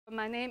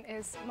My name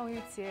is Meng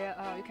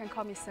Yujie, you can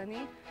call me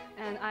Sunny,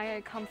 and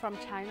I come from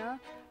China,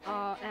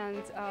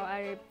 and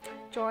I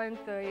joined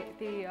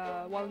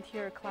the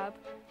volunteer club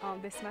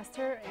this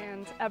semester,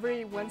 and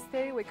every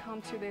Wednesday we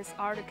come to this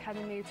art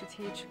academy to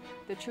teach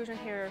the children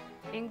here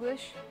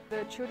English.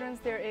 The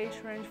children's their age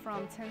range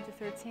from 10 to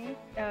 13.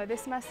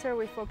 This semester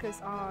we focus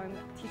on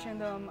teaching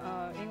them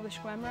English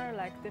grammar,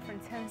 like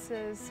different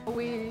tenses.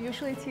 We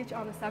usually teach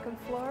on the second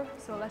floor,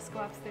 so let's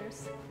go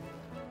upstairs.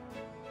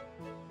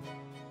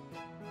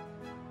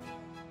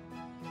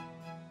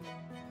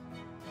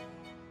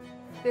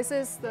 This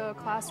is the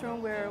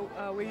classroom where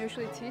we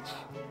usually teach.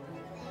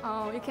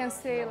 You can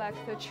see like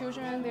the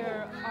children,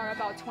 there are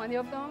about 20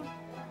 of them,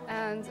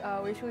 and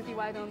we usually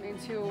divide them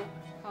into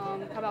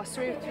about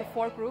 3 to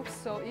 4 groups.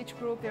 So each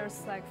group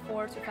there's like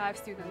 4 to 5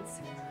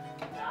 students.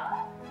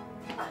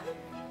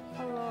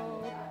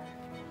 Hello.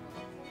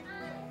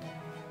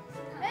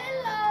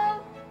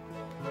 Hello.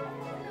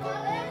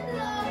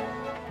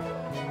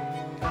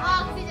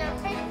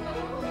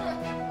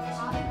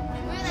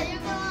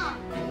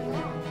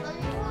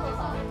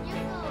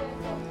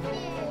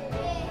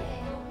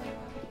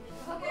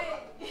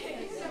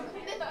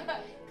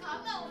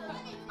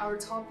 Our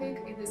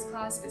topic in this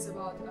class is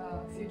about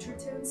future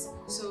tense,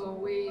 so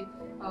we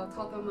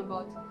taught them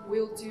about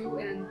will do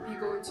and be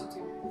going to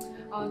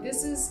do.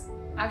 This is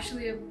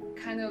actually a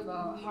kind of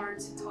a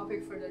hard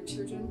topic for the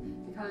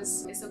children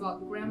because it's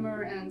about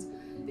grammar and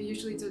they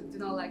usually do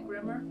not like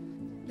grammar.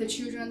 The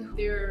children,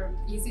 they're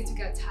easy to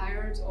get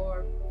tired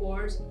or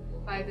bored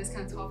by this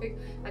kind of topic.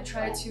 I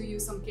try to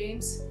use some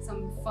games,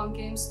 some fun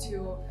games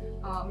to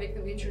make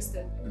them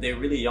interested. They're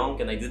really young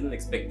and I didn't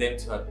expect them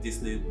to have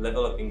this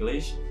level of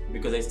English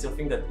because I still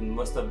think that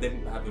most of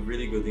them have a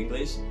really good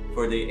English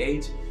for their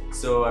age.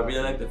 So I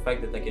really like the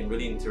fact that I can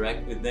really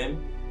interact with them,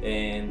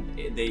 and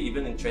they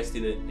even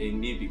interested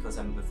in me because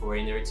I'm a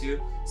foreigner too.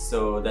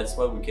 So that's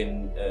why we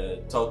can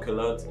talk a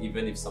lot,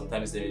 even if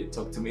sometimes they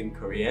talk to me in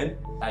Korean.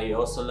 I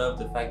also love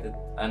the fact that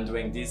I'm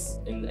doing this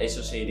in an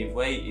associative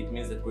way. It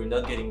means that we're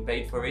not getting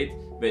paid for it,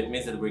 but it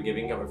means that we're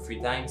giving our free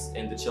times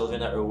and the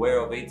children are aware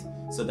of it.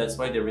 So that's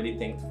why they're really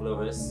thankful of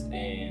us,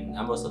 and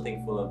I'm also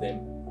thankful of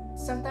them.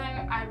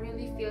 Sometimes I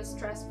really feel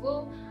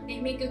stressful. They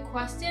make good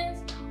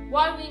questions.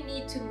 Why we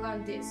need to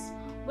learn this?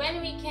 When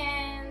we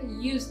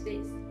can use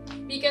this?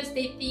 Because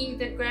they think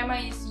that grammar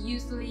is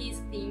useless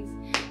things.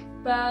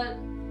 But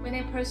when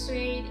I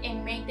persuade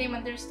and make them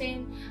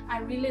understand, I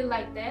really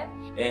like that.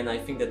 And I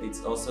think that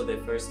it's also the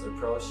first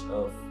approach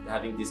of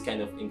having this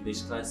kind of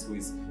English class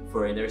with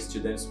foreigner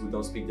students who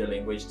don't speak their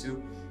language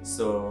too.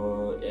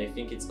 So I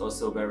think it's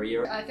also a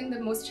barrier. I think the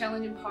most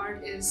challenging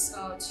part is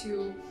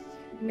to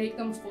make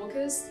them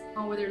focus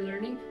on what they're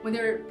learning. When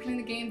they're playing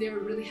the game, they were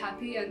really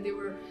happy and they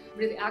were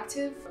really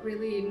active,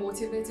 really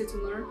motivated to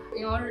learn.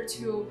 In order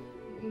to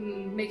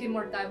make it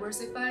more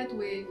diversified,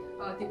 we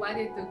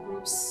divided the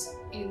groups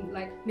in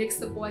like mix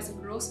the boys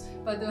and girls,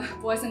 but the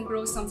boys and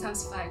girls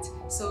sometimes fight.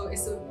 So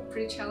it's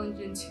pretty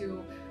challenging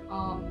to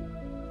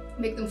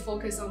make them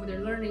focus on what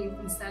they're learning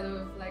instead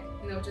of like,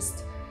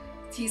 just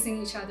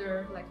teasing each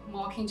other, like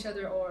mocking each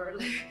other, or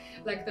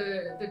like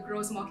the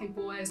girls mocking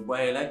boys. What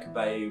I like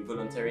by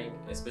volunteering,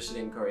 especially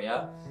in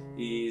Korea,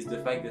 is the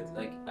fact that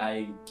like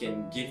I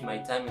can give my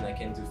time and I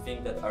can do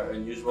things that are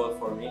unusual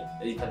for me.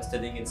 If I'm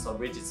studying in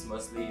SolBridge, it's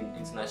mostly in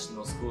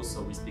international schools,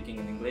 so we're speaking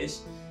in English,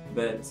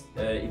 but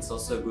it's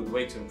also a good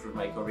way to improve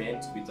my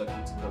Korean, to be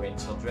talking to Korean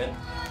children.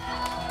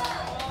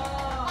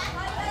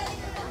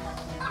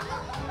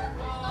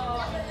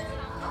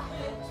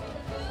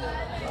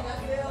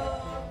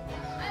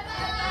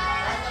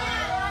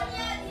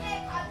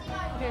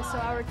 Okay, so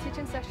our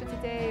teaching session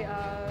today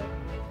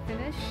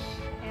finished,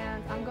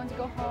 and I'm going to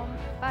go home.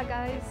 Bye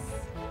guys!